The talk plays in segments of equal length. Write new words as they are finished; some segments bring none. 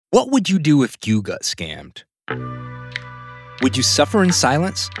What would you do if you got scammed? Would you suffer in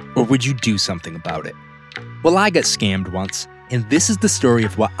silence, or would you do something about it? Well, I got scammed once, and this is the story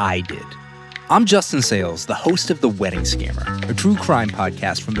of what I did. I'm Justin Sales, the host of The Wedding Scammer, a true crime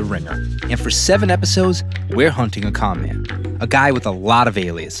podcast from The Ringer. And for 7 episodes, we're hunting a con man, a guy with a lot of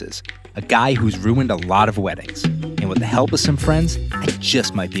aliases, a guy who's ruined a lot of weddings. And with the help of some friends, I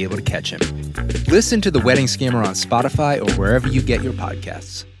just might be able to catch him. Listen to The Wedding Scammer on Spotify or wherever you get your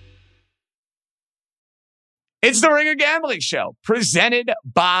podcasts. It's the Ringer Gambling Show, presented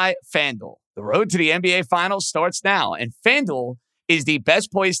by FanDuel. The road to the NBA Finals starts now, and FanDuel is the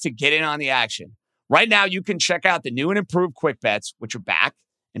best place to get in on the action. Right now, you can check out the new and improved Quick Bets, which are back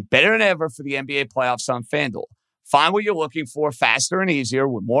and better than ever for the NBA playoffs on FanDuel. Find what you're looking for faster and easier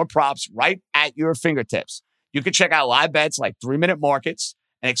with more props right at your fingertips. You can check out live bets like 3-minute markets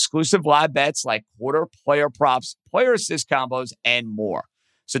and exclusive live bets like quarter player props, player assist combos, and more.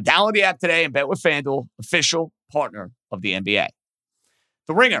 So download the app today and bet with FanDuel, official partner of the NBA.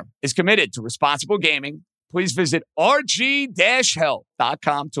 The Ringer is committed to responsible gaming. Please visit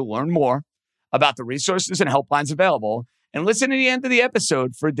rg-help.com to learn more about the resources and helplines available, and listen to the end of the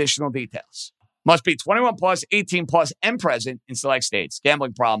episode for additional details. Must be 21 plus, 18 plus, and present in select states.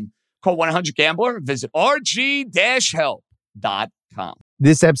 Gambling problem? Call 1-800-GAMBLER. Visit rg-help.com.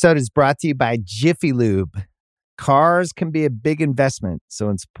 This episode is brought to you by Jiffy Lube. Cars can be a big investment, so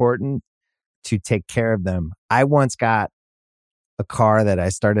it's important to take care of them. I once got a car that I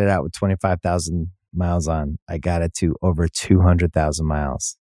started out with 25,000 miles on. I got it to over 200,000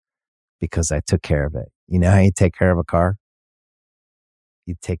 miles because I took care of it. You know how you take care of a car?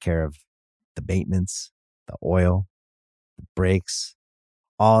 You take care of the maintenance, the oil, the brakes,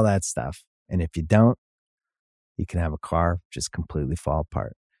 all that stuff. And if you don't, you can have a car just completely fall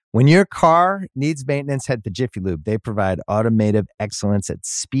apart. When your car needs maintenance, head to Jiffy Lube. They provide automotive excellence at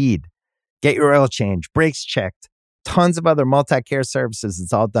speed. Get your oil change, brakes checked, tons of other multi-care services.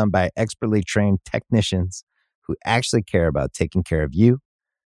 It's all done by expertly trained technicians who actually care about taking care of you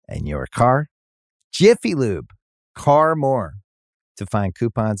and your car. Jiffy Lube, car more. To find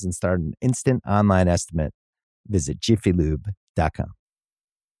coupons and start an instant online estimate, visit jiffylube.com.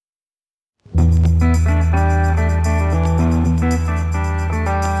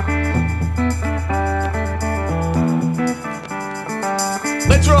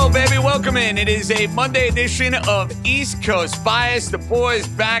 Let's roll, baby. Welcome in. It is a Monday edition of East Coast Bias. The boys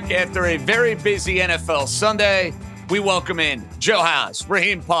back after a very busy NFL Sunday. We welcome in Joe House,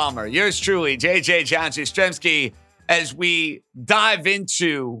 Raheem Palmer, yours truly, JJ Johnson-Stremski, as we dive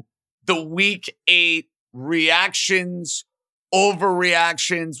into the Week 8 reactions,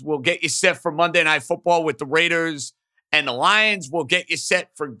 overreactions. We'll get you set for Monday Night Football with the Raiders and the Lions. We'll get you set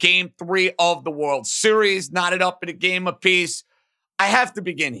for Game 3 of the World Series, knotted up in a game apiece. I have to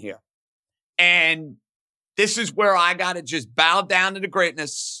begin here. And this is where I got to just bow down to the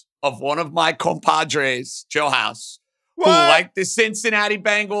greatness of one of my compadres, Joe House, who liked the Cincinnati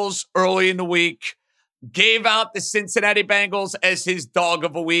Bengals early in the week, gave out the Cincinnati Bengals as his dog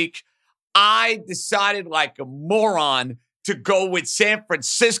of a week. I decided like a moron to go with San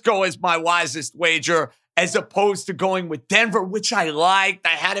Francisco as my wisest wager, as opposed to going with Denver, which I liked. I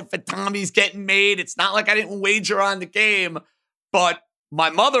had it for Tommy's getting made. It's not like I didn't wager on the game. But my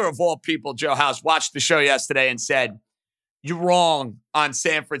mother, of all people, Joe House, watched the show yesterday and said, "You're wrong on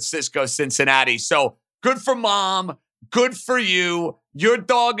San Francisco, Cincinnati." So good for mom. Good for you. Your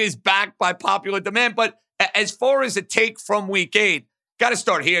dog is back by popular demand. But as far as a take from Week 8, got to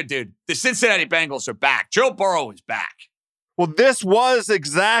start here, dude. The Cincinnati Bengals are back. Joe Burrow is back. Well, this was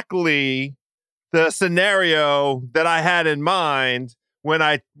exactly the scenario that I had in mind when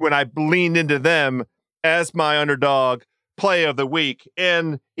I leaned into them as my underdog play of the week.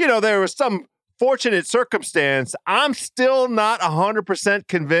 And, you know, there was some fortunate circumstance. I'm still not 100%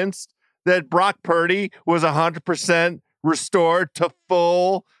 convinced that Brock Purdy was 100% restored to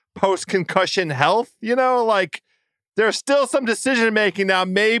full post-concussion health. You know, like there's still some decision making now.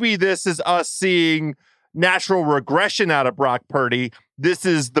 Maybe this is us seeing natural regression out of Brock Purdy. This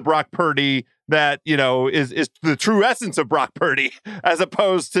is the Brock Purdy that, you know, is the true essence of Brock Purdy, as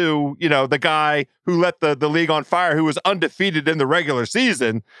opposed to, you know, the guy who let the league on fire, who was undefeated in the regular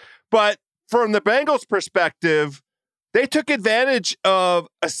season. But from the Bengals' perspective, they took advantage of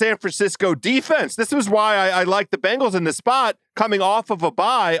a San Francisco defense. This was why I like the Bengals in the spot, coming off of a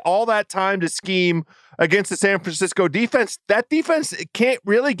bye, all that time to scheme against the San Francisco defense. That defense can't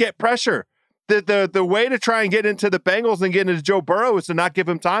really get pressure. The way to try and get into the Bengals and get into Joe Burrow is to not give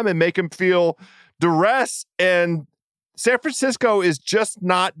him time and make him feel duress. And San Francisco is just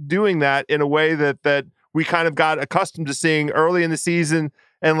not doing that in a way that we kind of got accustomed to seeing early in the season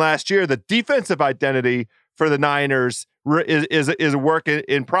and last year. The defensive identity for the Niners is a work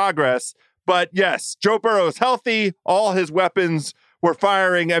in progress. But yes, Joe Burrow is healthy. All his weapons were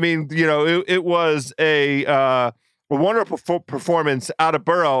firing. I mean, it was a wonderful performance out of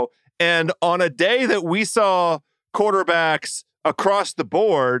Burrow. And on a day that we saw quarterbacks across the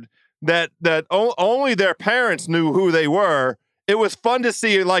board that only their parents knew who they were, it was fun to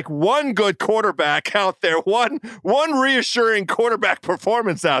see like one good quarterback out there, one reassuring quarterback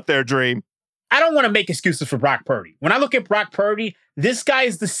performance out there, Dream. I don't want to make excuses for Brock Purdy. When I look at Brock Purdy, this guy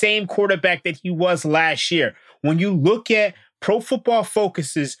is the same quarterback that he was last year. When you look at Pro Football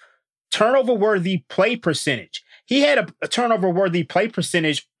Focus's turnover-worthy play percentage, he had a turnover-worthy play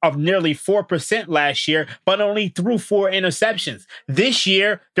percentage of nearly 4% last year, but only threw 4 interceptions. This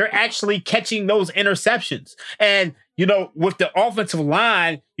year, they're actually catching those interceptions. And, with the offensive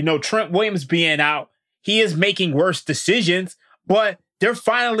line, Trent Williams being out, he is making worse decisions, but they're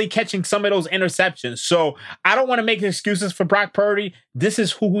finally catching some of those interceptions. So I don't want to make excuses for Brock Purdy. This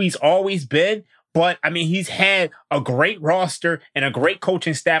is who he's always been. But, I mean, he's had a great roster and a great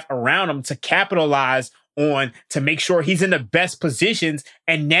coaching staff around him to capitalize on, to make sure he's in the best positions.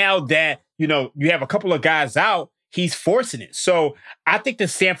 And now that, you have a couple of guys out, he's forcing it. So I think the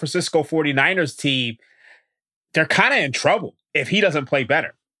San Francisco 49ers team, they're kind of in trouble if he doesn't play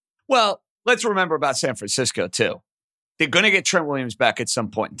better. Well, let's remember about San Francisco, too. They're going to get Trent Williams back at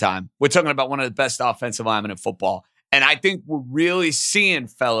some point in time. We're talking about one of the best offensive linemen in football. And I think we're really seeing,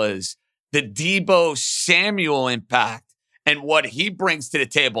 fellas, the Deebo Samuel impact and what he brings to the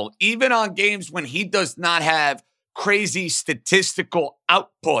table, even on games when he does not have crazy statistical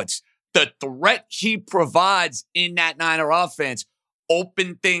outputs. The threat he provides in that Niner offense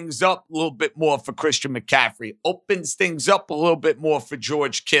open things up a little bit more for Christian McCaffrey, opens things up a little bit more for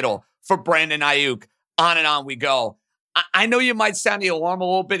George Kittle, for Brandon Ayuk, on and on we go. I know you might sound the alarm a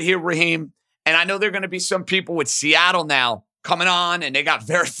little bit here, Raheem, and I know there are going to be some people with Seattle now coming on, and they got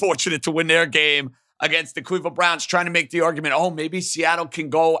very fortunate to win their game against the Cleveland Browns, trying to make the argument, maybe Seattle can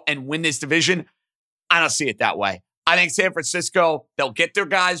go and win this division. I don't see it that way. I think San Francisco, they'll get their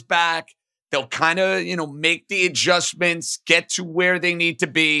guys back. They'll kind of, make the adjustments, get to where they need to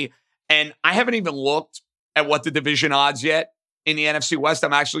be. And I haven't even looked at what the division odds yet in the NFC West.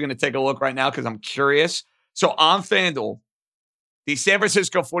 I'm actually going to take a look right now because I'm curious. So on FanDuel, the San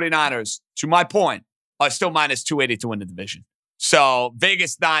Francisco 49ers, to my point, are still minus 280 to win the division. So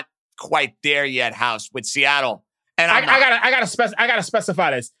Vegas not quite there yet, House, with Seattle. And I gotta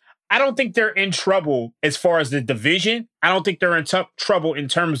specify this. I don't think they're in trouble as far as the division. I don't think they're in trouble in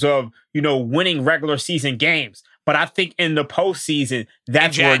terms of, winning regular season games. But I think in the postseason,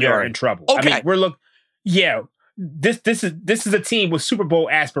 that's where they're in trouble. Okay. I mean, this is a team with Super Bowl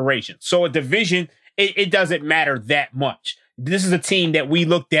aspirations. So a division, it doesn't matter that much. This is a team that we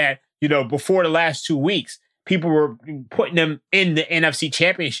looked at, before the last 2 weeks. People were putting them in the NFC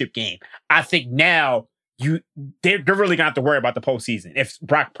Championship game. I think now they're really going to have to worry about the postseason if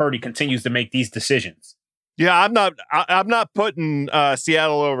Brock Purdy continues to make these decisions. Yeah, I'm not putting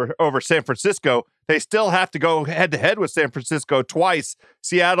Seattle over San Francisco. They still have to go head to head with San Francisco twice.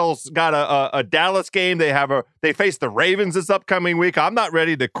 Seattle's got a Dallas game. They face the Ravens this upcoming week. I'm not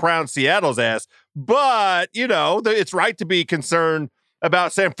ready to crown Seattle's ass, but it's right to be concerned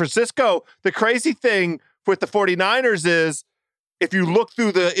about San Francisco. The crazy thing with the 49ers is if you look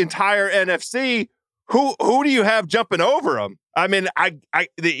through the entire NFC, who do you have jumping over them? I mean,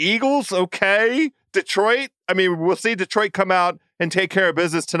 the Eagles, okay. Detroit, I mean, we'll see Detroit come out and take care of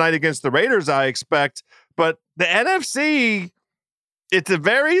business tonight against the Raiders, I expect. But the NFC, it's a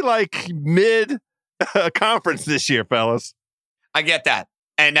very mid conference this year, fellas. I get that.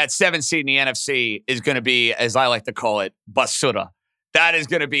 And that 7th seed in the NFC is going to be, as I like to call it, basura. That is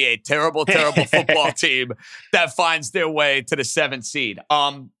going to be a terrible, terrible football team that finds their way to the 7th seed.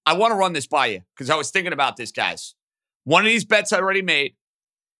 I want to run this by you because I was thinking about this, guys. One of these bets I already made.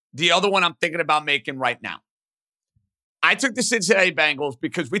 The other one I'm thinking about making right now. I took the Cincinnati Bengals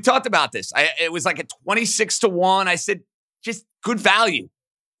because we talked about this. It was like a 26-1. I said, just good value,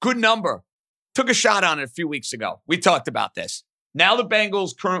 good number. Took a shot on it a few weeks ago. We talked about this. Now the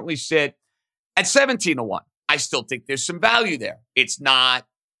Bengals currently sit at 17-1. I still think there's some value there. It's not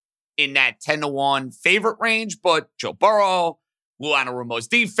in that 10-1 favorite range, but Joe Burrow, Lou Anarumo's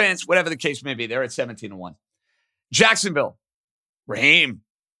defense, whatever the case may be, they're at 17-1. Jacksonville, Raheem,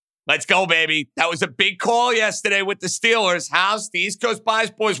 let's go, baby. That was a big call yesterday with the Steelers. House, the East Coast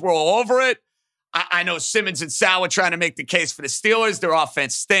Bias boys were all over it. I know Simmons and Sal were trying to make the case for the Steelers. Their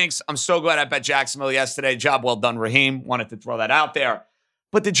offense stinks. I'm so glad I bet Jacksonville yesterday. Job well done, Raheem. Wanted to throw that out there.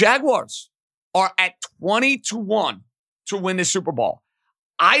 But the Jaguars are at 20-1 to win the Super Bowl.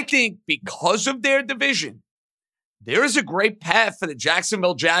 I think because of their division, there is a great path for the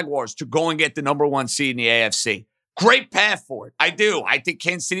Jacksonville Jaguars to go and get the number 1 seed in the AFC. Great path for it. I do. I think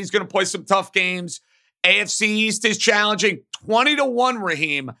Kansas City's going to play some tough games. AFC East is challenging. 20-1,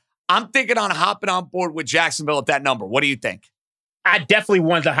 Raheem. I'm thinking on hopping on board with Jacksonville at that number. What do you think? I definitely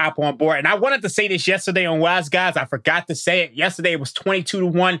wanted to hop on board. And I wanted to say this yesterday on Wise Guys. I forgot to say it. Yesterday it was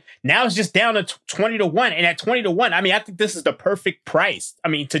 22-1. Now it's just down to 20-1. And at 20-1, I think this is the perfect price.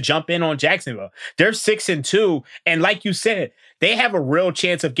 To jump in on Jacksonville. They're 6-2. And like you said, they have a real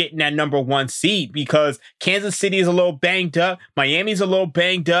chance of getting that number 1 seed because Kansas City is a little banged up. Miami's a little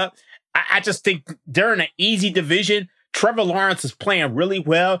banged up. I just think they're in an easy division. Trevor Lawrence is playing really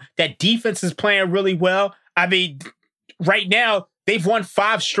well. That defense is playing really well. Right now, they've won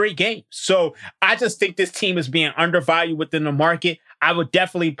 5 straight games. So I just think this team is being undervalued within the market. I would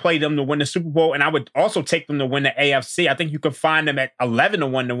definitely play them to win the Super Bowl, and I would also take them to win the AFC. I think you can find them at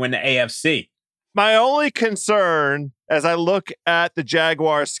 11-1 to win the AFC. My only concern as I look at the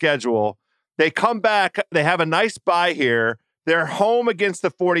Jaguars' schedule, they come back, they have a nice bye here. They're home against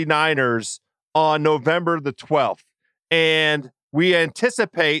the 49ers on November the 12th. And we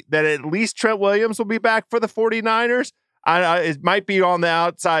anticipate that at least Trent Williams will be back for the 49ers. It might be on the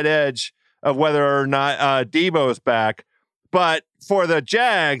outside edge of whether or not Debo's back. But for the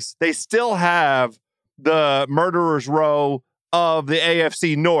Jags, they still have the murderer's row of the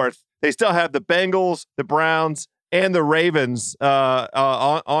AFC North. They still have the Bengals, the Browns, and the Ravens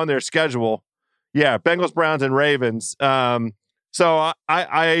on their schedule. Yeah, Bengals, Browns, and Ravens. So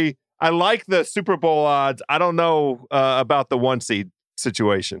I like the Super Bowl odds. I don't know about the 1 seed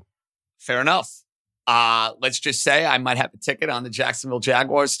situation. Fair enough. Let's just say I might have a ticket on the Jacksonville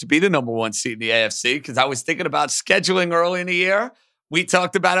Jaguars to be the number 1 seed in the AFC because I was thinking about scheduling early in the year. We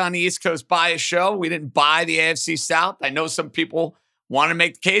talked about it on the East Coast Bias show. We didn't buy the AFC South. I know some people want to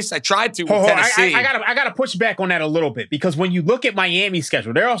make the case. I tried to with Tennessee. I gotta push back on that a little bit because when you look at Miami's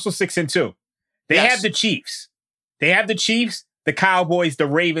schedule, they're also 6-2. They have the Chiefs. The Cowboys, the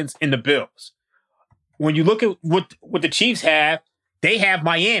Ravens, and the Bills. When you look at what the Chiefs have, they have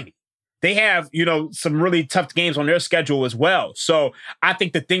Miami. They have, some really tough games on their schedule as well. So I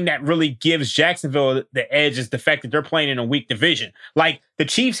think the thing that really gives Jacksonville the edge is the fact that they're playing in a weak division. Like the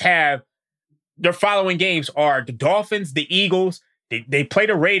Chiefs have, their following games are the Dolphins, the Eagles, they play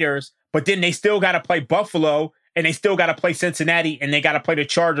the Raiders, but then they still got to play Buffalo and they still got to play Cincinnati and they got to play the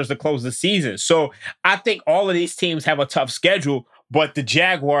Chargers to close the season. So I think all of these teams have a tough schedule, but the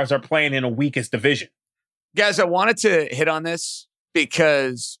Jaguars are playing in a weakest division. Guys, I wanted to hit on this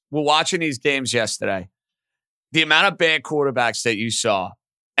because we're watching these games yesterday. The amount of bad quarterbacks that you saw,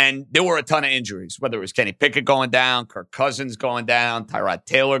 and there were a ton of injuries, whether it was Kenny Pickett going down, Kirk Cousins going down, Tyrod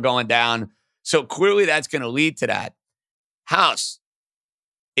Taylor going down. So clearly that's going to lead to that. House,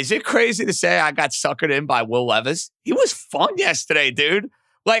 is it crazy to say I got suckered in by Will Levis? He was fun yesterday, dude.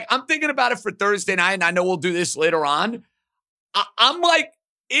 Like, I'm thinking about it for Thursday night, and I know we'll do this later on. I'm like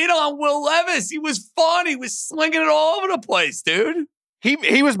in on Will Levis. He was fun. He was slinging it all over the place, dude.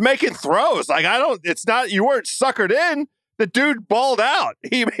 He was making throws. Like, you weren't suckered in. The dude balled out.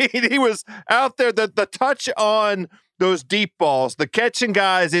 He was out there. The touch on those deep balls, the catching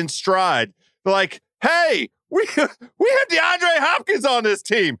guys in stride. They're like, hey, we have DeAndre Hopkins on this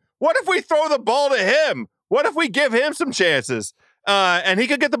team. What if we throw the ball to him? What if we give him some chances? And he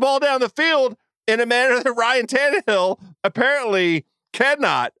could get the ball down the field in a manner that Ryan Tannehill apparently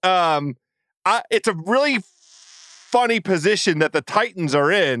cannot. It's a really funny position that the Titans are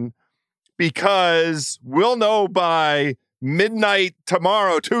in because we'll know by midnight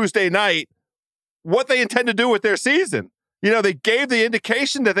tomorrow, Tuesday night, what they intend to do with their season. They gave the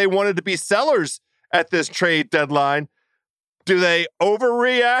indication that they wanted to be sellers at this trade deadline. Do they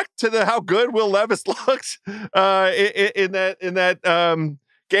overreact to how good Will Levis looks in that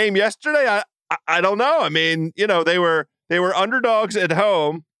game yesterday? I don't know. I mean, they were underdogs at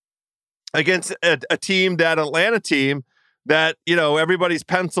home against a team, that Atlanta team that, everybody's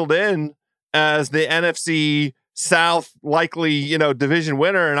penciled in as the NFC South likely, division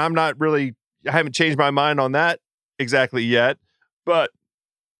winner. And I haven't changed my mind on that exactly yet. But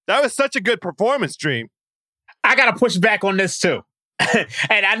that was such a good performance, Dream. I got to push back on this too.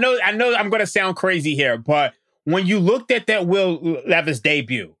 And I know I'm going to sound crazy here, but when you looked at that Will Levis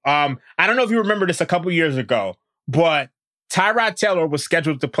debut, I don't know if you remember this a couple years ago, but Tyrod Taylor was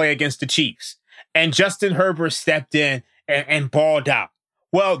scheduled to play against the Chiefs, and Justin Herbert stepped in and balled out.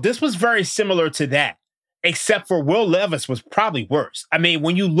 Well, this was very similar to that, except for Will Levis was probably worse. I mean,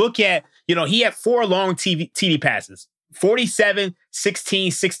 when you look at, he had 4 long TD passes, 47,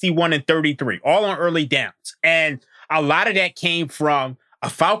 16, 61, and 33, all on early downs. And a lot of that came from a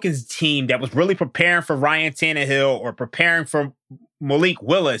Falcons team that was really preparing for Ryan Tannehill or preparing for Malik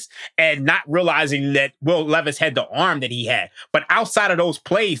Willis and not realizing that Will Levis had the arm that he had. But outside of those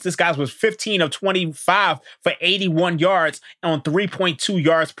plays, this guy was 15 of 25 for 81 yards on 3.2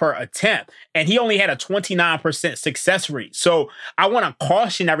 yards per attempt. And he only had a 29% success rate. So I want to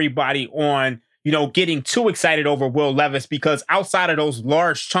caution everybody on, getting too excited over Will Levis, because outside of those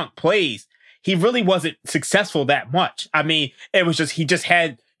large chunk plays, he really wasn't successful that much. I mean, it was just, he just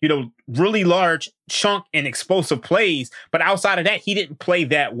had, really large chunk and explosive plays. But outside of that, he didn't play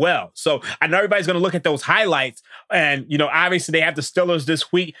that well. So I know everybody's going to look at those highlights. And, obviously they have the Steelers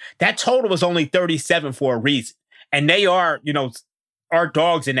this week. That total was only 37 for a reason. And they are, our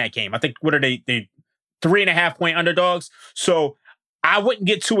dogs in that game. I think, what are they? They 3.5-point underdogs. So I wouldn't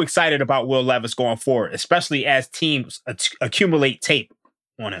get too excited about Will Levis going forward, especially as teams accumulate tape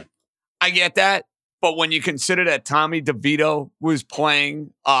on him. I get that. But when you consider that Tommy DeVito was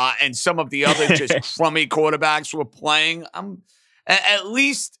playing and some of the other just crummy quarterbacks were playing, at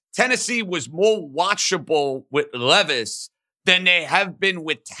least Tennessee was more watchable with Levis than they have been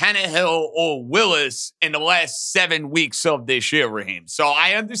with Tannehill or Willis in the last 7 weeks of this year, Raheem. So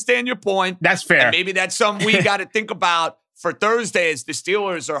I understand your point. That's fair. And maybe that's something we got to think about for Thursday as the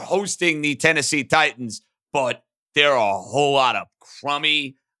Steelers are hosting the Tennessee Titans. But there are a whole lot of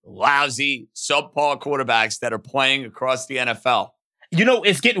crummy, lousy, subpar quarterbacks that are playing across the NFL.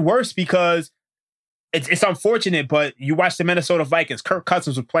 It's getting worse because it's unfortunate, but you watch the Minnesota Vikings. Kirk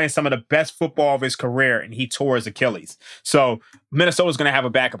Cousins was playing some of the best football of his career, and he tore his Achilles. So Minnesota's going to have a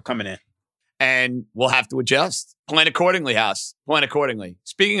backup coming in. And we'll have to adjust. Plan accordingly, House. Plan accordingly.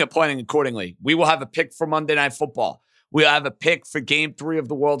 Speaking of planning accordingly, we will have a pick for Monday Night Football. We'll have a pick for Game 3 of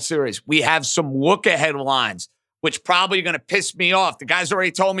the World Series. We have some look-ahead lines, which probably are going to piss me off. The guys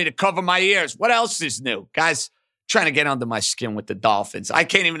already told me to cover my ears. What else is new? Guys trying to get under my skin with the Dolphins. I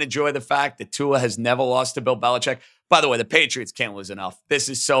can't even enjoy the fact that Tua has never lost to Bill Belichick. By the way, the Patriots can't lose enough. This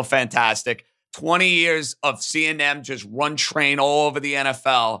is so fantastic. 20 years of seeing them just run train all over the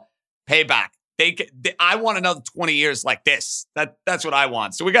NFL. Payback. I want another 20 years like this. That's what I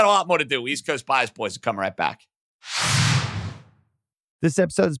want. So we got a lot more to do. East Coast Bias Boys will come right back. This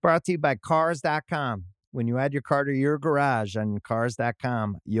episode is brought to you by Cars.com. When you add your car to your garage on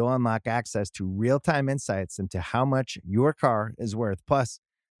Cars.com, you'll unlock access to real-time insights into how much your car is worth. Plus,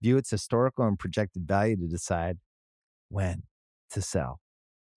 view its historical and projected value to decide when to sell.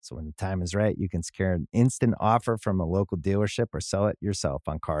 So when the time is right, you can secure an instant offer from a local dealership or sell it yourself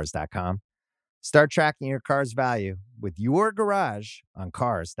on Cars.com. Start tracking your car's value with your garage on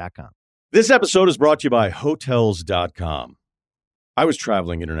Cars.com. This episode is brought to you by Hotels.com. I was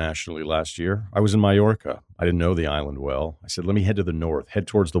traveling internationally last year. I was in Mallorca. I didn't know the island well. I said, let me head to the north, head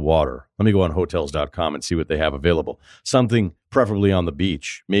towards the water. Let me go on Hotels.com and see what they have available. Something preferably on the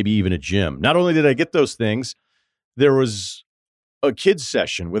beach, maybe even a gym. Not only did I get those things, there was a kids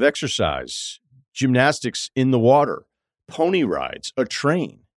session with exercise, gymnastics in the water, pony rides, a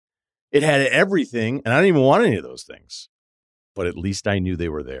train. It had everything, and I didn't even want any of those things. But at least I knew they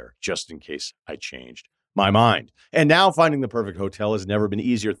were there, just in case I changed my mind. And now finding the perfect hotel has never been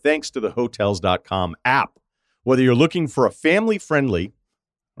easier thanks to the Hotels.com app. Whether you're looking for a family-friendly,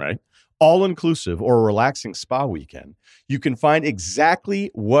 right, all-inclusive or a relaxing spa weekend, you can find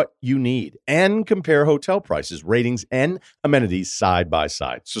exactly what you need and compare hotel prices, ratings, and amenities side by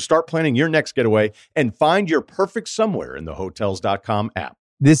side. So start planning your next getaway and find your perfect somewhere in the Hotels.com app.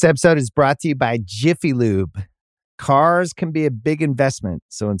 This episode is brought to you by Jiffy Lube. Cars can be a big investment,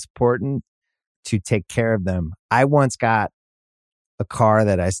 so it's important to take care of them. I once got a car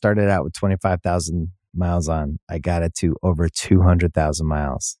that I started out with 25,000 miles on. I got it to over 200,000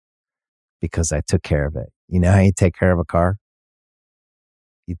 miles because I took care of it. You know how you take care of a car?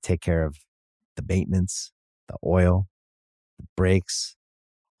 You take care of the maintenance, the oil, the brakes,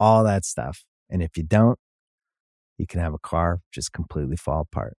 all that stuff. And if you don't, you can have a car just completely fall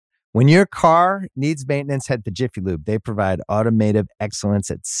apart. When your car needs maintenance, head to Jiffy Lube. They provide automotive excellence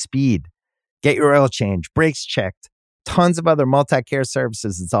at speed. Get your oil change, brakes checked, tons of other multi-care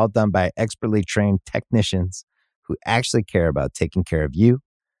services. It's all done by expertly trained technicians who actually care about taking care of you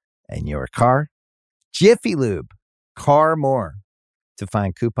and your car. Jiffy Lube, car more. To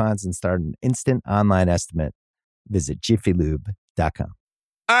find coupons and start an instant online estimate, visit jiffylube.com.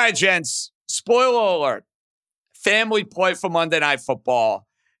 All right, gents. Spoiler alert. Family play for Monday Night Football.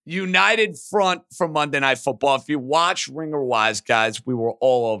 United front for Monday Night Football. If you watch Ringer Wise, guys, we were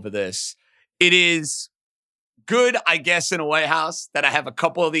all over this. It is good, I guess, in a way, House, that I have a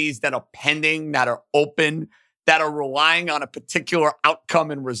couple of these that are pending, that are open, that are relying on a particular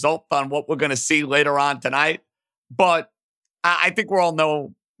outcome and result on what we're going to see later on tonight. But I think we're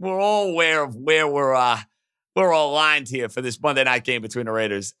all aware of where we're all aligned here for this Monday night game between the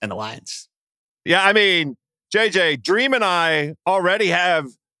Raiders and the Lions. Yeah, I mean, JJ, Dream and I already have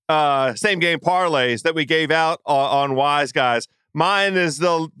same game parlays that we gave out on Wise Guys. Mine is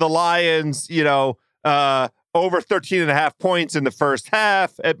the Lions, over 13.5 points in the first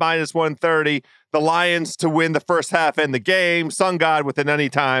half at minus 130. The Lions to win the first half and the game. Sun God with an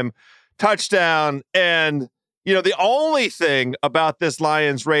anytime touchdown. And, the only thing about this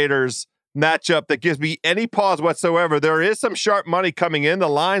Lions-Raiders matchup that gives me any pause whatsoever, there is some sharp money coming in. The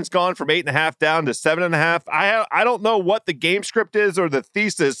line's gone from 8.5 down to 7.5. I don't know what the game script is or the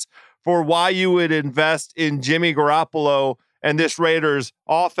thesis for why you would invest in Jimmy Garoppolo and this Raiders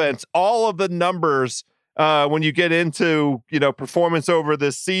offense. All of the numbers when you get into performance over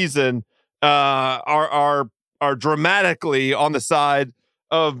this season are dramatically on the side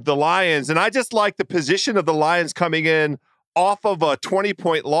of the Lions, and I just like the position of the Lions coming in off of a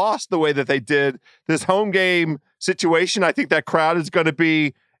 20-point loss the way that they did. This home game situation, I think that crowd is going to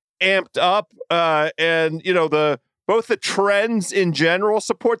be amped up, and both the trends in general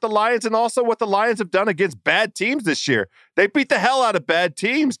support the Lions, and also what the Lions have done against bad teams this year. They beat the hell out of bad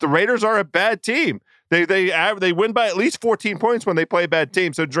teams. The Raiders are a bad team. They win by at least 14 points when they play a bad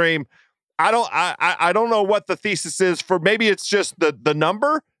team. So Dream, I don't know what the thesis is for. Maybe it's just the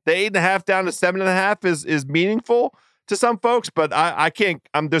number. The 8.5 down to 7.5 is meaningful to some folks, but I can't.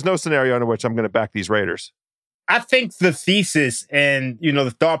 There's no scenario under which I'm going to back these Raiders. I think the thesis and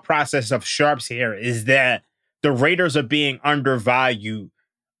the thought process of Sharps here is that the Raiders are being undervalued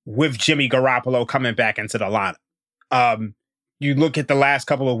with Jimmy Garoppolo coming back into the lineup. You look at the last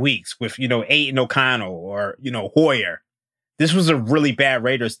couple of weeks with Aiden O'Connell or Hoyer. This was a really bad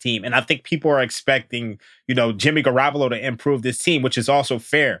Raiders team, and I think people are expecting, Jimmy Garoppolo to improve this team, which is also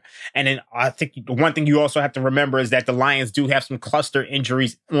fair. And then I think the one thing you also have to remember is that the Lions do have some cluster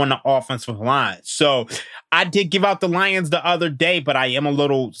injuries on the offensive line. So I did give out the Lions the other day, but I am a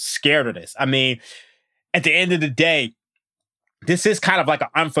little scared of this. I mean, at the end of the day, this is kind of like an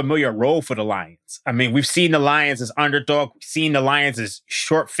unfamiliar role for the Lions. I mean, we've seen the Lions as underdog. We've seen the Lions as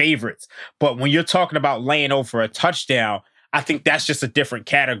short favorites. But when you're talking about laying over a touchdown, I think that's just a different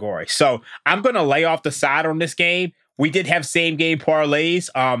category. So I'm going to lay off the side on this game. We did have same game parlays.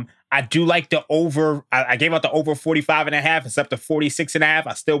 I do like the over. I gave out the over 45.5. It's up to 46.5.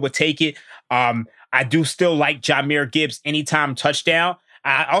 I still would take it. I do still like Jahmyr Gibbs anytime touchdown.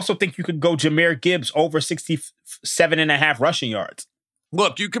 I also think you could go Jahmyr Gibbs over 67.5 rushing yards.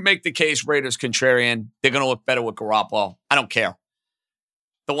 Look, you can make the case Raiders contrarian. They're going to look better with Garoppolo. I don't care.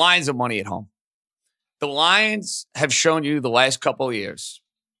 The Lions are money at home. The Lions have shown you the last couple of years.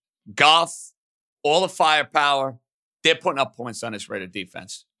 Goff, all the firepower, they're putting up points on this Raider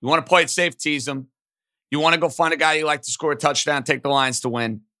defense. You want to play it safe, tease them. You want to go find a guy you like to score a touchdown, take the Lions to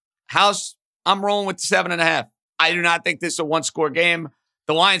win. House, I'm rolling with the 7.5. I do not think this is a one-score game.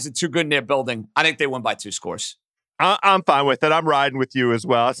 The Lions are too good in their building. I think they win by 2 scores. I'm fine with it. I'm riding with you as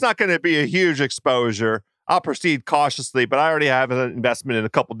well. It's not going to be a huge exposure. I'll proceed cautiously, but I already have an investment in a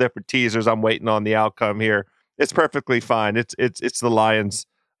couple different teasers. I'm waiting on the outcome here. It's perfectly fine. It's the Lions,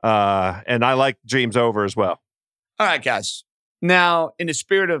 and I like Dreams over as well. All right, guys. Now, in the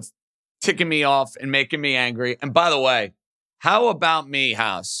spirit of ticking me off and making me angry, and by the way, how about me,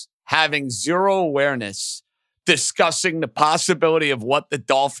 House, having zero awareness discussing the possibility of what the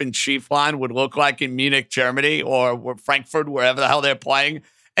Dolphin Chief line would look like in Munich, Germany, or Frankfurt, wherever the hell they're playing,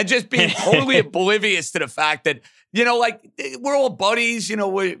 and just being totally oblivious to the fact that, we're all buddies,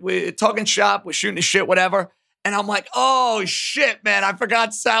 we're talking shop, we're shooting the shit, whatever. And I'm like, oh, shit, man, I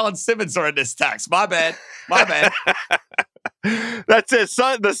forgot Sal and Simmons are in this text. My bad. That's it.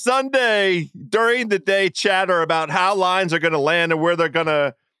 The Sunday during the day chatter about how lines are going to land and where they're going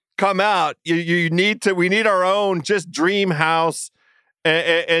to come out. We need our own just Dream House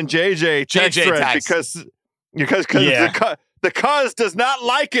and JJ text thread because the Cuz does not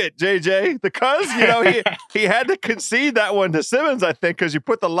like it, JJ. The Cuz, he had to concede that one to Simmons, I think, because you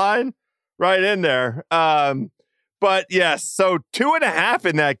put the line right in there. But yes, so 2.5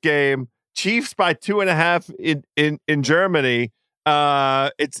 in that game. Chiefs by 2.5 in Germany.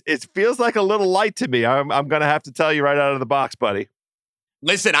 It feels like a little light to me. I'm going to have to tell you right out of the box, buddy.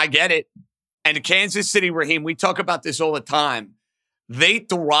 Listen, I get it. And Kansas City, Raheem, we talk about this all the time. They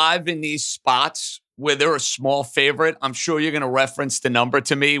thrive in these spots where they're a small favorite. I'm sure you're going to reference the number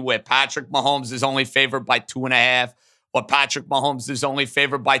to me where Patrick Mahomes is only favored by 2.5 or Patrick Mahomes is only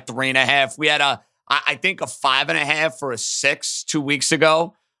favored by 3.5. We had I think a 5.5 for a 6 2 weeks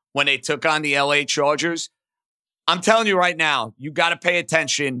ago when they took on the LA Chargers. I'm telling you right now, you got to pay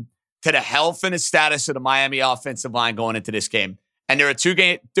attention to the health and the status of the Miami offensive line going into this game. And there are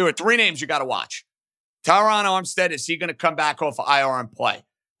three names you got to watch. Tyron Armstead, is he going to come back off of IR and play?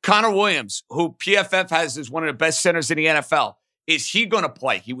 Connor Williams, who PFF has as one of the best centers in the NFL, is he going to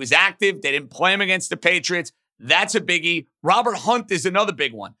play? He was active. They didn't play him against the Patriots. That's a biggie. Robert Hunt is another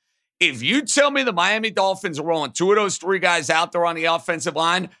big one. If you tell me the Miami Dolphins are rolling two of those three guys out there on the offensive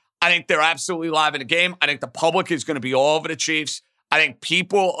line, I think they're absolutely live in the game. I think the public is going to be all over the Chiefs. I think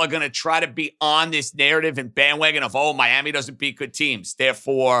people are going to try to be on this narrative and bandwagon of, oh, Miami doesn't beat good teams.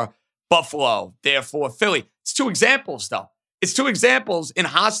 Therefore, Buffalo. Therefore, Philly. It's two examples, though. It's two examples in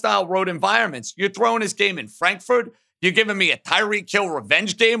hostile road environments. You're throwing this game in Frankfurt. You're giving me a Tyreek Hill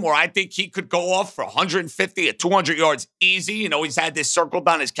revenge game where I think he could go off for 150 or 200 yards easy. You know, he's had this circled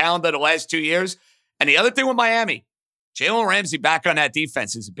on his calendar the last 2 years. And the other thing with Miami, Jalen Ramsey back on that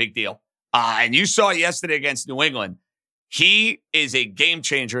defense is a big deal. And you saw it yesterday against New England. He is a game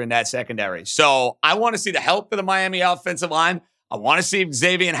changer in that secondary. So I want to see the health of the Miami offensive line. I want to see if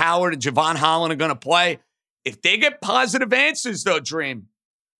Xavier Howard and Javon Holland are going to play. If they get positive answers, though, Dream,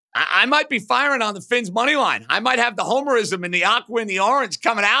 I might be firing on the Finns money line. I might have the homerism and the aqua and the orange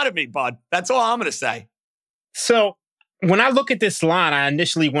coming out of me, bud. That's all I'm going to say. So when I look at this line, I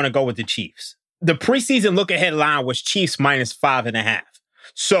initially want to go with the Chiefs. The preseason look-ahead line was Chiefs minus 5.5.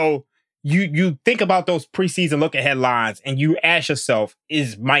 So you think about those preseason look-ahead lines and you ask yourself,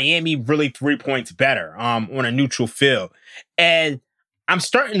 is Miami really 3 points better on a neutral field? And I'm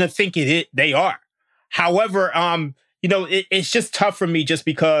starting to think they are. However, it's just tough for me just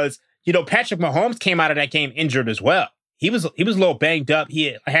because, Patrick Mahomes came out of that game injured as well. He was a little banged up.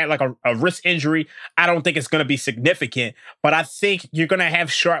 He had like a wrist injury. I don't think it's going to be significant, but I think you're going to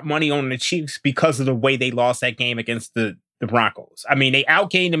have sharp money on the Chiefs because of the way they lost that game against the Broncos. I mean, they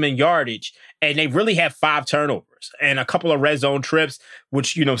outgained them in yardage, and they really had 5 turnovers and a couple of red zone trips,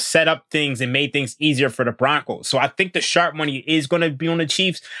 which, set up things and made things easier for the Broncos. So I think the sharp money is going to be on the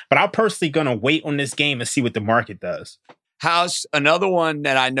Chiefs, but I'm personally going to wait on this game and see what the market does. House, another one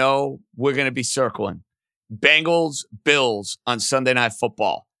that I know we're going to be circling. Bengals, Bills on Sunday Night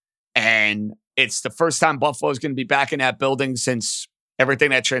Football. And it's the first time Buffalo is going to be back in that building since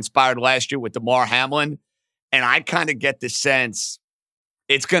everything that transpired last year with Damar Hamlin. And I kind of get the sense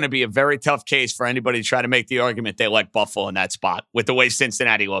it's going to be a very tough case for anybody to try to make the argument they like Buffalo in that spot with the way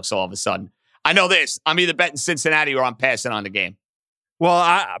Cincinnati looks all of a sudden. I know this. I'm either betting Cincinnati or I'm passing on the game.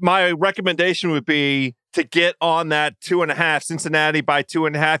 Well, my recommendation would be to get on that 2.5, Cincinnati by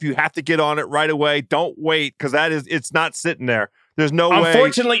 2.5. You have to get on it right away. Don't wait, because it's not sitting there. There's no way.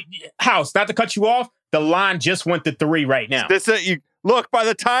 Unfortunately, House, not to cut you off, the line just went to 3 right now. Look, by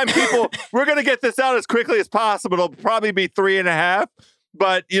the time we're going to get this out as quickly as possible. It'll probably be 3.5.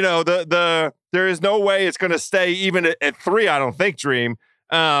 But, there is no way it's going to stay even at 3, I don't think, Dream.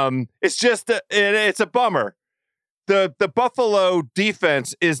 It's just, it's a bummer. The Buffalo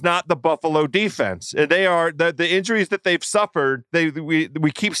defense is not the Buffalo defense. They are the injuries that they've suffered.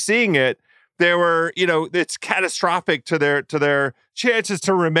 We keep seeing it. It's catastrophic to their chances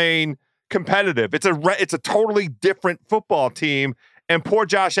to remain competitive. It's a totally different football team, and poor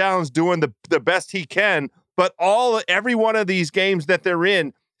Josh Allen's doing the best he can. But every one of these games that they're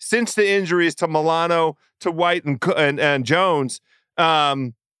in since the injuries to Milano, to White, and Jones,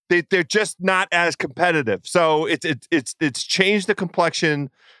 they're just not as competitive. So it's changed the complexion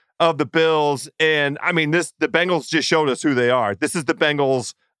of the Bills. And I mean, the Bengals just showed us who they are. This is the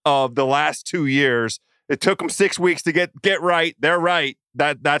Bengals of the last 2 years. It took them 6 weeks to get right. They're right.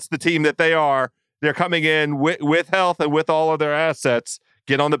 That's the team that they are. They're coming in with health and with all of their assets.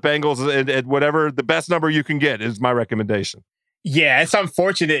 Get on the Bengals at whatever the best number you can get is my recommendation. Yeah, it's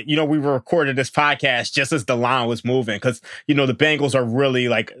unfortunate. We were recording this podcast just as the line was moving because, the Bengals are really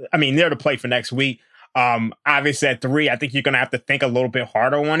they're to play for next week. Obviously at 3, I think you're going to have to think a little bit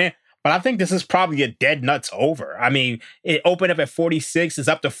harder on it. But I think this is probably a dead nuts over. I mean, it opened up at 46. It's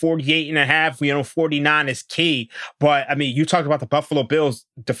up to 48.5. 49 is key. But, I mean, you talked about the Buffalo Bills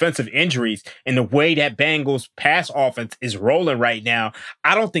defensive injuries and the way that Bengals pass offense is rolling right now.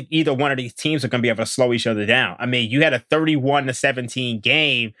 I don't think either one of these teams are going to be able to slow each other down. I mean, you had a 31-17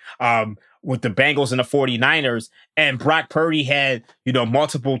 game with the Bengals and the 49ers, and Brock Purdy had,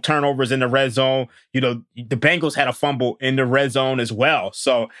 multiple turnovers in the red zone. The Bengals had a fumble in the red zone as well.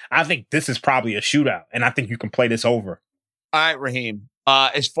 So I think this is probably a shootout, and I think you can play this over. All right, Raheem.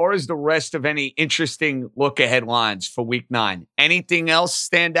 As far as the rest of any interesting look-ahead lines for Week 9, anything else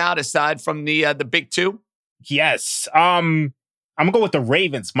stand out aside from the big 2? Yes. I'm going to go with the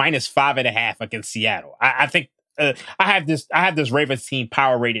Ravens minus 5.5 against Seattle. I think I have this Ravens team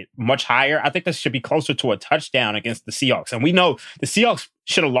power rated much higher. I think this should be closer to a touchdown against the Seahawks. And we know the Seahawks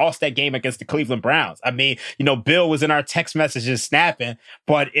should have lost that game against the Cleveland Browns. I mean, Bill was in our text messages snapping,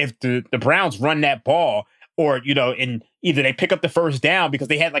 but if the Browns run that ball, or, and either they pick up the first down because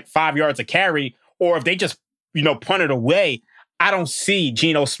they had like 5 yards of carry, or if they just, punt it away, I don't see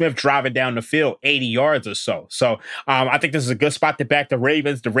Geno Smith driving down the field 80 yards or so. So I think this is a good spot to back the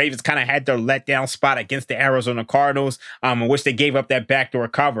Ravens. The Ravens kind of had their letdown spot against the Arizona Cardinals, in which they gave up that backdoor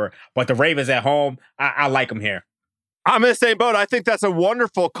cover. But the Ravens at home, I like them here. I'm in the same boat. I think that's a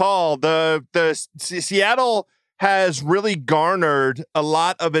wonderful call. The Seattle has really garnered a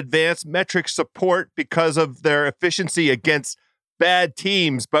lot of advanced metric support because of their efficiency against bad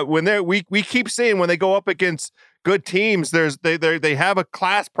teams. But when we keep seeing when they go up against good teams, they have a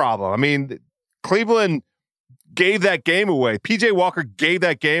class problem. I mean, Cleveland gave that game away. PJ Walker gave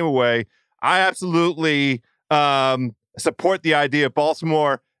that game away. I absolutely support the idea of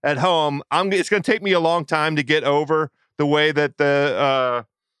Baltimore at home. It's going to take me a long time to get over the way that the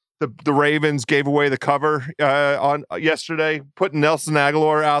Ravens gave away the cover on yesterday, putting Nelson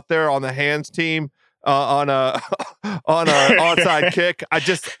Aguilar out there on the hands team on a onside kick.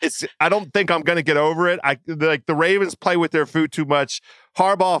 I don't think I'm going to get over it. The Ravens play with their food too much.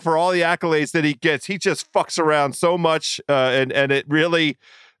 Harbaugh, for all the accolades that he gets, he just fucks around so much, and it really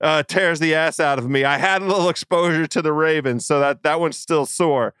tears the ass out of me. I had a little exposure to the Ravens, so that one's still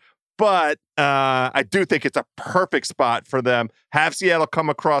sore. But I do think it's a perfect spot for them. Have Seattle come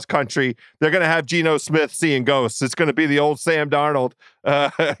across country. They're going to have Geno Smith seeing ghosts. It's going to be the old Sam Darnold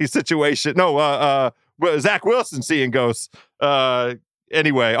situation. No, Zach Wilson seeing ghosts.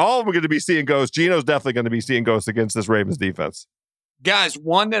 Anyway, all of them are going to be seeing ghosts. Geno's definitely going to be seeing ghosts against this Ravens defense. Guys,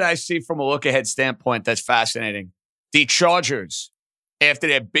 one that I see from a look-ahead standpoint that's fascinating. The Chargers, after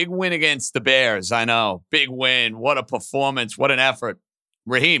their big win against the Bears, I know, big win. What a performance. What an effort.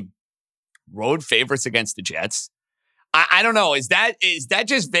 Raheem, road favorites against the Jets. I don't know. Is that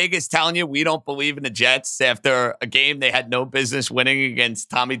just Vegas telling you we don't believe in the Jets after a game they had no business winning against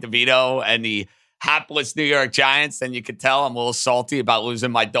Tommy DeVito and the hapless New York Giants? And you could tell I'm a little salty about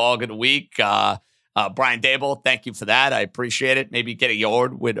losing my dog of the week. Brian Dable, thank you for that. I appreciate it. Maybe get a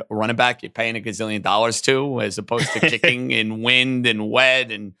yard with a running back you're paying $1 gazillion to, as opposed to kicking in wind and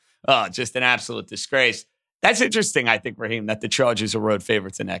wet and just an absolute disgrace. That's interesting, I think, Raheem, that the Chargers are road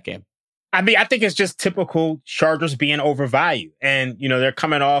favorites in that game. I mean, I think it's just typical Chargers being overvalued. And, they're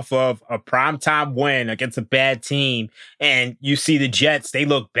coming off of a primetime win against a bad team. And you see the Jets, they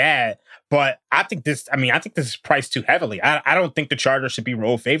look bad. But I think this is priced too heavily. I don't think the Chargers should be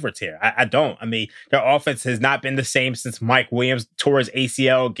road favorites here. I don't. I mean, their offense has not been the same since Mike Williams tore his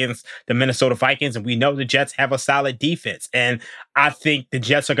ACL against the Minnesota Vikings. And we know the Jets have a solid defense. And I think the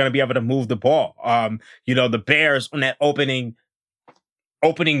Jets are going to be able to move the ball. The Bears on that opening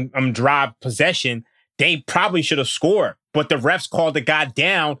drive possession, they probably should have scored. But the refs called the guy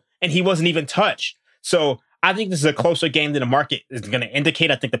down and he wasn't even touched. So I think this is a closer game than the market is going to indicate.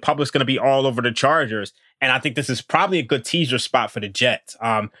 I think the public's going to be all over the Chargers. And I think this is probably a good teaser spot for the Jets.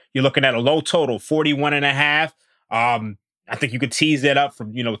 You're looking at a low total, 41.5. I think you could tease that up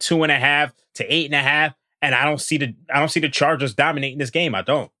from, 2.5 to 8.5. And I don't see the Chargers dominating this game. I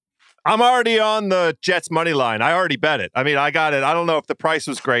don't. I'm already on the Jets money line. I already bet it. I mean, I got it. I don't know if the price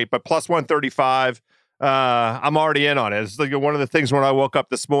was great, but plus 135. I'm already in on it. It's like one of the things when I woke up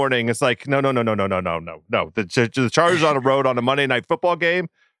this morning. It's like, no. The Chargers on the road on a Monday Night Football game.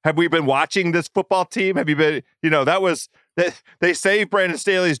 Have we been watching this football team? Have you been, they saved Brandon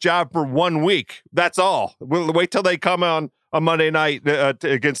Staley's job for 1 week. That's all. We'll wait till they come on Monday night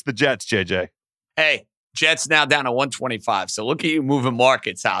against the Jets, JJ. Hey, Jets now down to 125. So look at you moving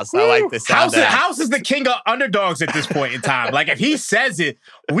markets, House. I like this. House is the king of underdogs at this point in time. Like, if he says it,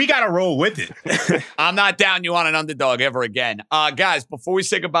 we got to roll with it. I'm not down you on an underdog ever again. Guys, before we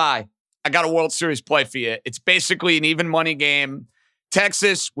say goodbye, I got a World Series play for you. It's basically an even money game.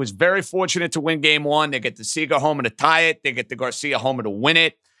 Texas was very fortunate to win game one. They get the Seager homer to tie it. They get the Garcia homer to win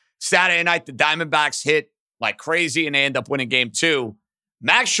it. Saturday night, the Diamondbacks hit like crazy, and they end up winning game two.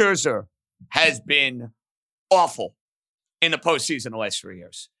 Max Scherzer has been awful in the postseason the last 3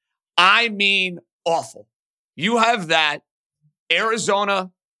 years. I mean, awful. You have that.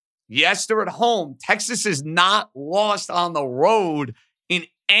 Arizona, yes, they're at home. Texas is not lost on the road in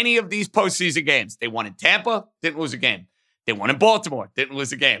any of these postseason games. They won in Tampa, didn't lose a game. They won in Baltimore, didn't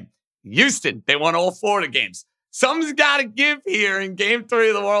lose a game. Houston, they won all Florida games. Something's got to give here in game 3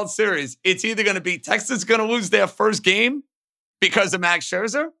 of the World Series. It's either going to be Texas going to lose their first game because of Max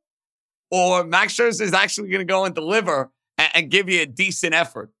Scherzer, or Max Scherzer is actually going to go and deliver and give you a decent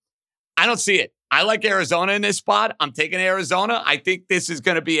effort. I don't see it. I like Arizona in this spot. I'm taking Arizona. I think this is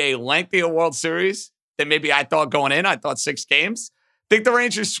going to be a lengthier World Series than maybe I thought going in. I thought 6 games. I think the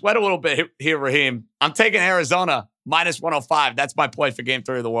Rangers sweat a little bit here, Raheem. I'm taking Arizona minus 105. That's my play for Game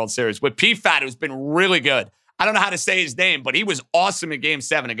 3 of the World Series. With PFAT, who's been really good. I don't know how to say his name, but he was awesome in Game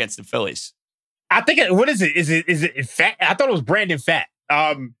 7 against the Phillies. I think, what is it? Is it Fat? I thought it was Brandon Fat.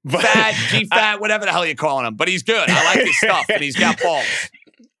 Fat, G-Fat, whatever the hell you're calling him. But he's good. I like his stuff, and he's got balls.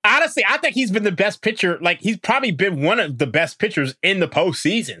 Honestly, I think he's been the best pitcher. Like, he's probably been one of the best pitchers in the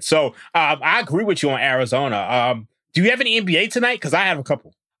postseason. So I agree with you on Arizona. Do you have any NBA tonight? Because I have a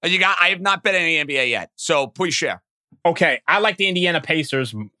couple. I have not bet any NBA yet. So please share. Okay, I like the Indiana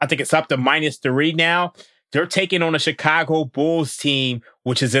Pacers. I think it's up to -3 now. They're taking on a Chicago Bulls team,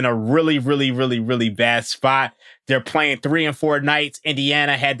 which is in a really, really, really, really bad spot. They're playing 3 and 4 nights.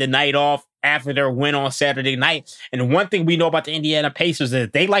 Indiana had the night off after their win on Saturday night. And one thing we know about the Indiana Pacers is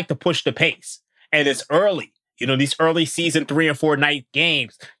they like to push the pace. And it's early. You know, these early season 3 and 4 night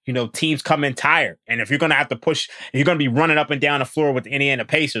games, you know, teams come in tired. And if you're going to have to push, if you're going to be running up and down the floor with the Indiana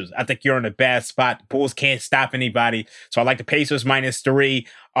Pacers, I think you're in a bad spot. The Bulls can't stop anybody. So I like the Pacers -3.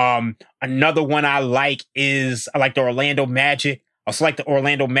 Another one I like the Orlando Magic. I also like the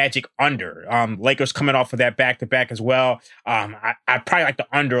Orlando Magic under. Lakers coming off of that back-to-back as well. I probably like the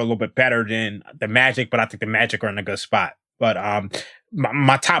under a little bit better than the Magic, but I think the Magic are in a good spot. But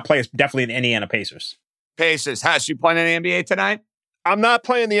my top play is definitely the Indiana Pacers. Pacers. Hash, you playing in the NBA tonight? I'm not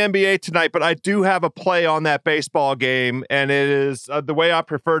playing the NBA tonight, but I do have a play on that baseball game, and it is the way I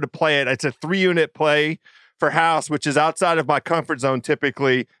prefer to play it. It's a 3-unit play for House, which is outside of my comfort zone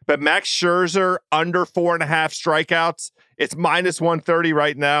typically, but Max Scherzer under 4.5 strikeouts. It's -130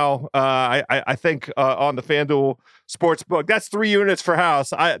 right now. I think on the FanDuel Sportsbook, that's 3 units for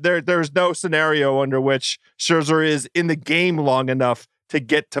House. There's no scenario under which Scherzer is in the game long enough to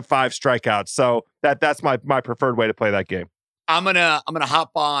get to 5 strikeouts. So that's my preferred way to play that game. I'm gonna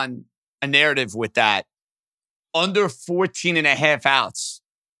hop on a narrative with that. Under 14.5 outs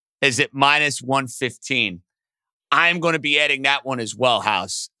is at -115. I'm going to be adding that one as well,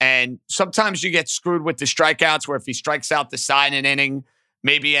 House. And sometimes you get screwed with the strikeouts where if he strikes out the side in an inning,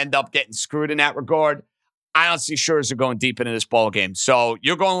 maybe you end up getting screwed in that regard. I don't see Scherzer going deep into this ball game. So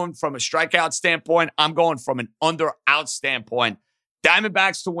you're going from a strikeout standpoint. I'm going from an under-out standpoint.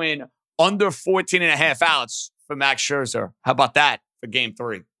 Diamondbacks to win under 14.5 outs for Max Scherzer. How about that for Game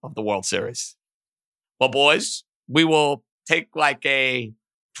 3 of the World Series? Well, boys, we will take like a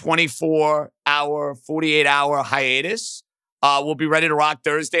 24-hour, 48-hour hiatus. We'll be ready to rock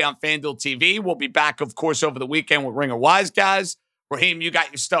Thursday on FanDuel TV. We'll be back, of course, over the weekend with Ringer Wise Guys. Raheem, you got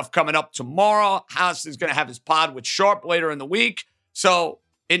your stuff coming up tomorrow. House is going to have his pod with Sharp later in the week. So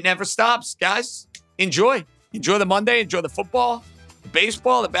it never stops, guys. Enjoy. Enjoy the Monday. Enjoy the football, the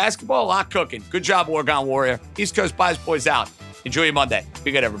baseball, the basketball. A lot cooking. Good job, Oregon Warrior. East Coast Bias Boys out. Enjoy your Monday.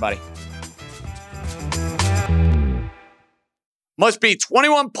 Be good, everybody. Must be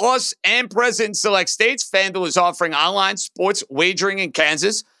 21 plus and present in select states. FanDuel is offering online sports wagering in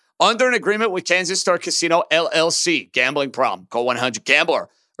Kansas under an agreement with Kansas Star Casino, LLC. Gambling problem? Call 1-800-GAMBLER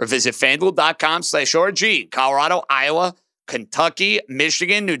or visit FanDuel.com/RG. Colorado, Iowa, Kentucky,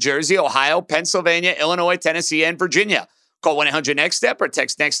 Michigan, New Jersey, Ohio, Pennsylvania, Illinois, Tennessee, and Virginia. Call 1-800-NEXT-STEP or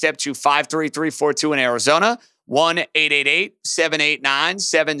text NEXT-STEP to 53342 in Arizona,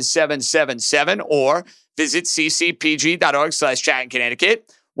 1-888-789-7777, or visit ccpg.org/chat in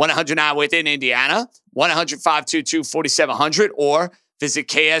Connecticut, 109 within Indiana, 1-800-522-4700, or visit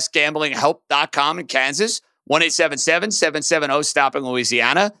ksgamblinghelp.com in Kansas, 1-877-770-STOP in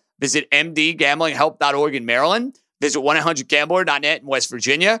Louisiana. Visit mdgamblinghelp.org in Maryland. Visit 1-800-GAMBLER.net in West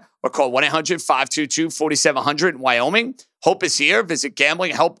Virginia, or call 1-800-522-4700 in Wyoming. Hope is here. Visit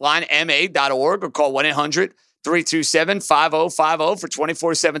gamblinghelplinema.org or call 1-800-327-5050 for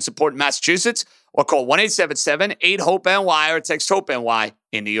 24/7 support in Massachusetts, or call 1-877-8-HOPE-NY or text HOPE-NY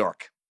in New York.